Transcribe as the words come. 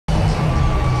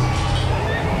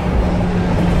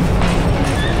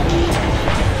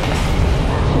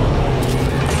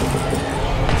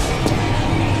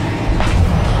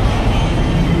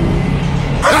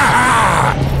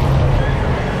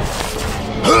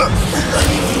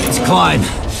Let's climb.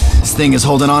 This thing is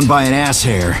holding on by an ass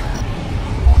hair.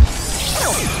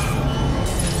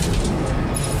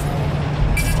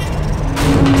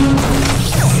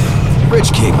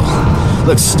 Bridge cable.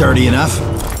 Looks sturdy enough.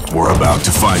 We're about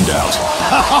to find out.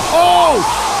 Oh!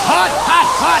 Hot, hot,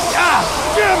 hot! Ah!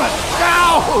 Damn it!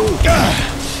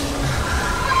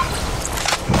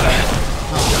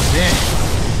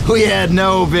 Ow! We had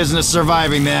no business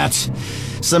surviving that.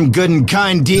 Some good and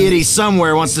kind deity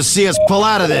somewhere wants to see us pull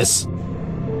out of this.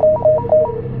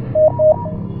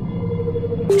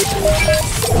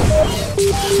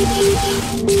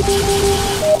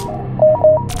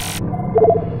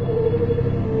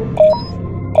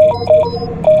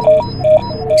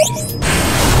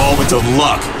 Moment of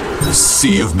luck. The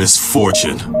sea of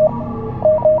misfortune.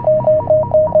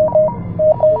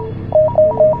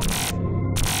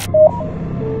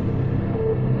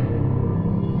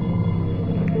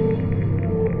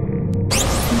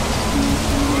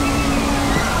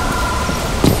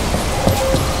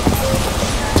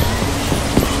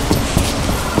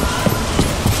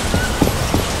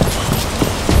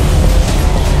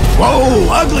 Whoa!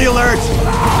 Ugly alert!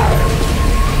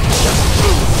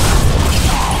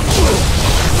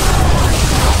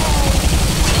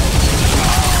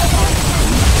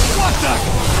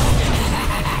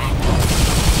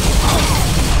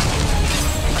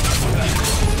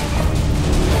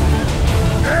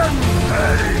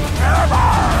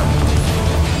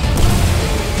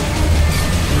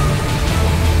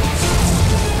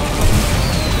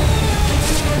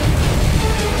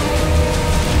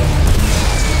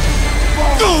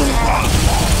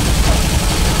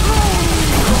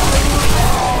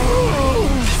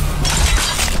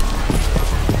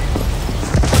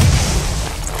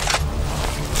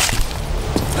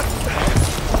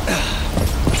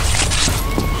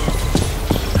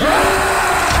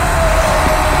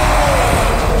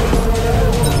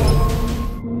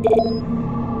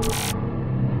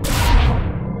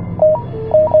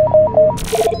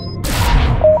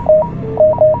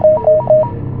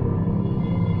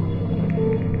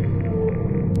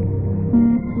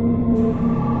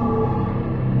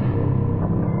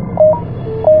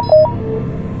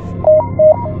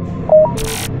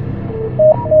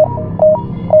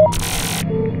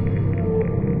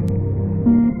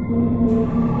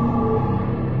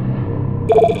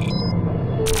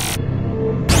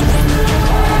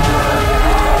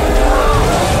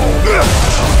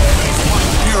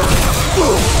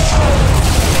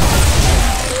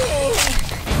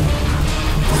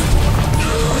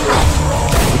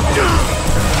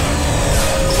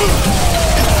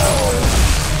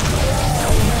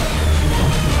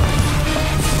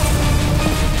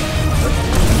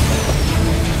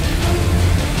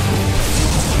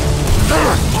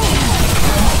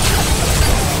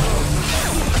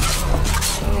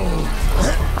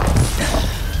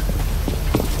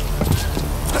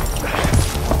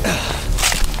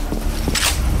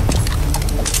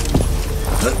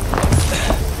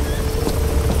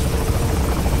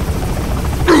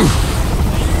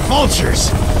 Vultures!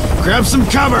 Grab some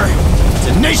cover!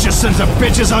 Tenacious sons of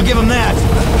bitches, I'll give them that!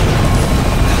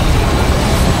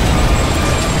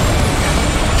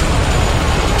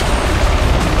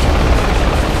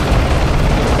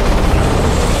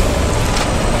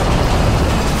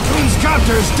 Coon's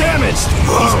copter's damaged!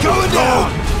 He's going down!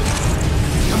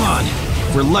 Come on.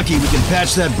 If we're lucky, we can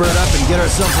patch that bird up and get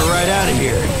ourselves a ride out of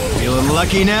here. Feeling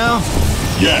lucky now?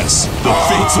 Yes, the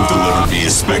fates have delivered me a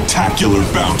spectacular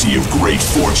bounty of great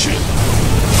fortune.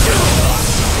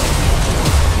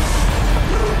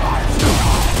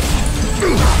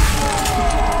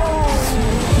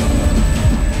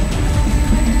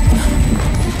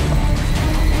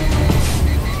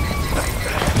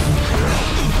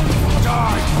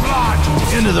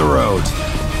 Into the road.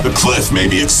 The cliff may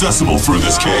be accessible through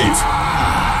this cave.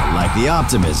 I like the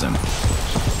optimism.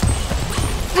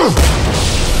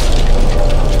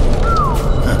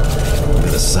 Look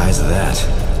at the size of that.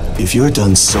 If you're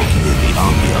done soaking in the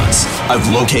ambiance, I've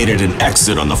located an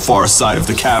exit on the far side of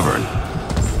the cavern.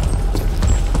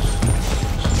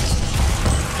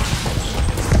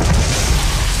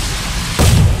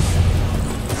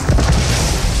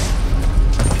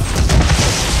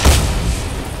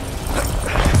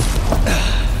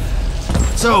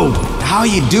 So, how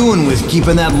you doing with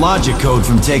keeping that logic code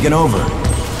from taking over?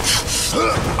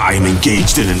 I am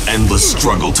engaged in an endless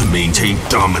struggle to maintain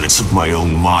dominance of my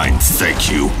own mind,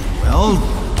 thank you. Well,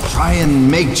 try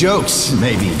and make jokes,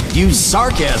 maybe. Use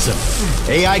sarcasm.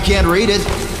 AI can't read it.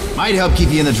 Might help keep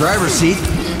you in the driver's seat.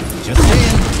 Just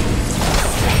saying.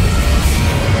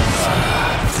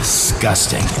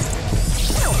 Disgusting.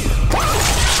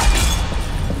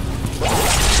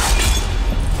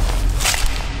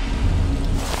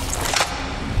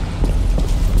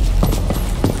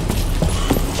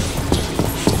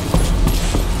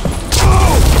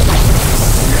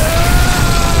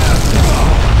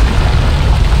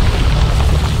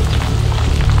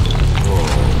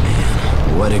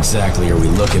 What exactly are we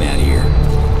looking at here?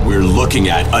 We're looking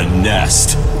at a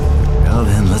nest. Well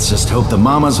then, let's just hope the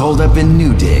mamas hold up in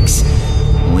new digs.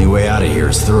 Only way out of here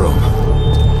is through them.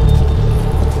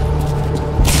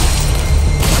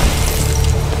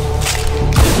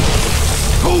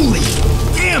 Holy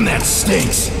damn, that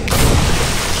stinks!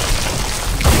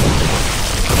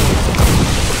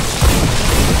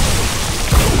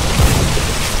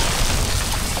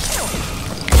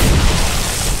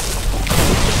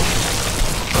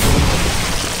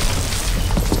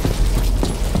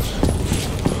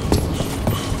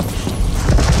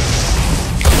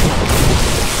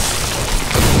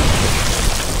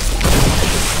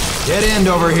 Dead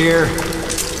end over here.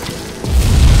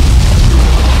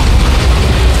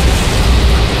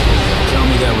 Tell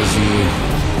me that was you.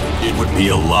 It would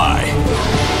be a lie.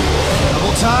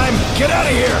 Double time, get out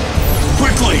of here!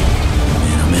 Quickly!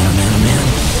 Man, oh man, oh man, oh man.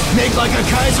 Make like a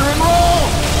Kaiser and roll!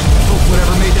 Hope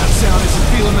whatever made that sound isn't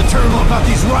feeling the turmoil about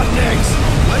these rotten eggs.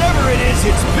 Whatever it is,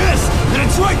 it's pissed, and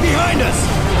it's right behind us!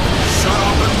 Shut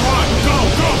up and run! Go,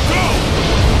 go, go!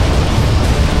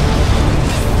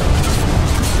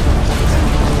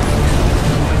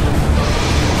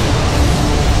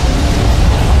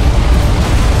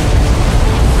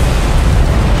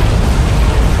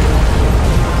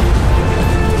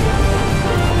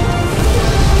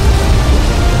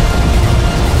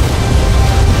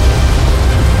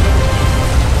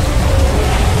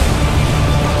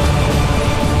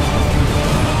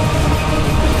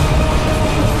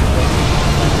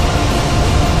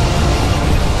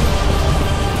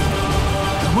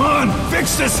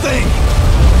 Fix this thing!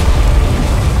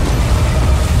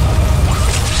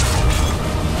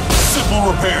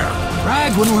 Simple repair.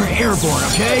 Frag when we're airborne,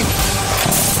 okay?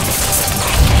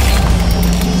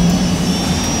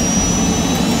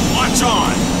 Watch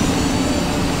on!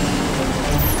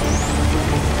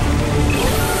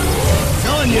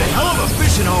 Telling you, hell of a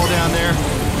fishing hole down there.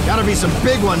 Gotta be some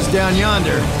big ones down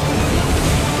yonder.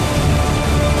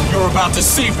 You're about to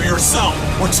see for yourself.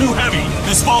 We're too heavy.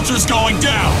 This vulture's going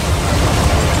down.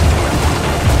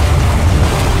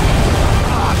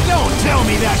 Don't tell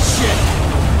me that shit!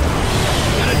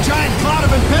 Got a giant cloud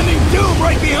of impending doom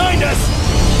right behind us!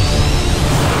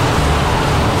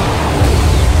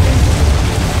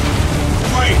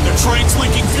 Great, the train's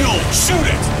leaking fuel. Shoot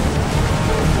it!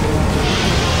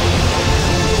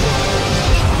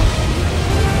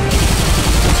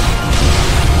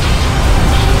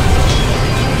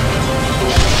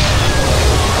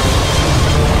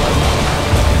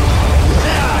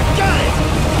 Yeah, got it!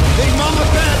 Big Mama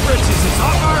Bad Britches is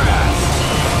off our ass!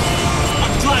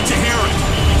 I'm glad to hear it,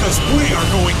 because we are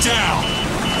going down!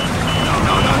 No,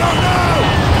 no, no, no, no!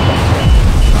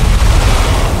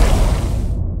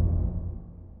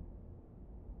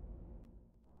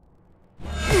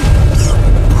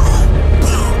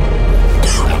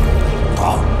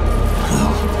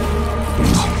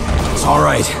 It's all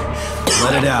right.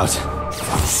 Let it out.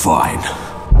 I'm fine.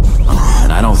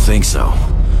 And I don't think so.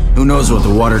 Who knows what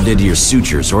the water did to your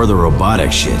sutures or the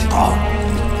robotic shit?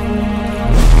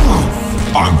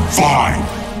 I'm fine!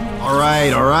 All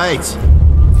right, all right.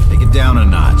 Take it down a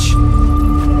notch.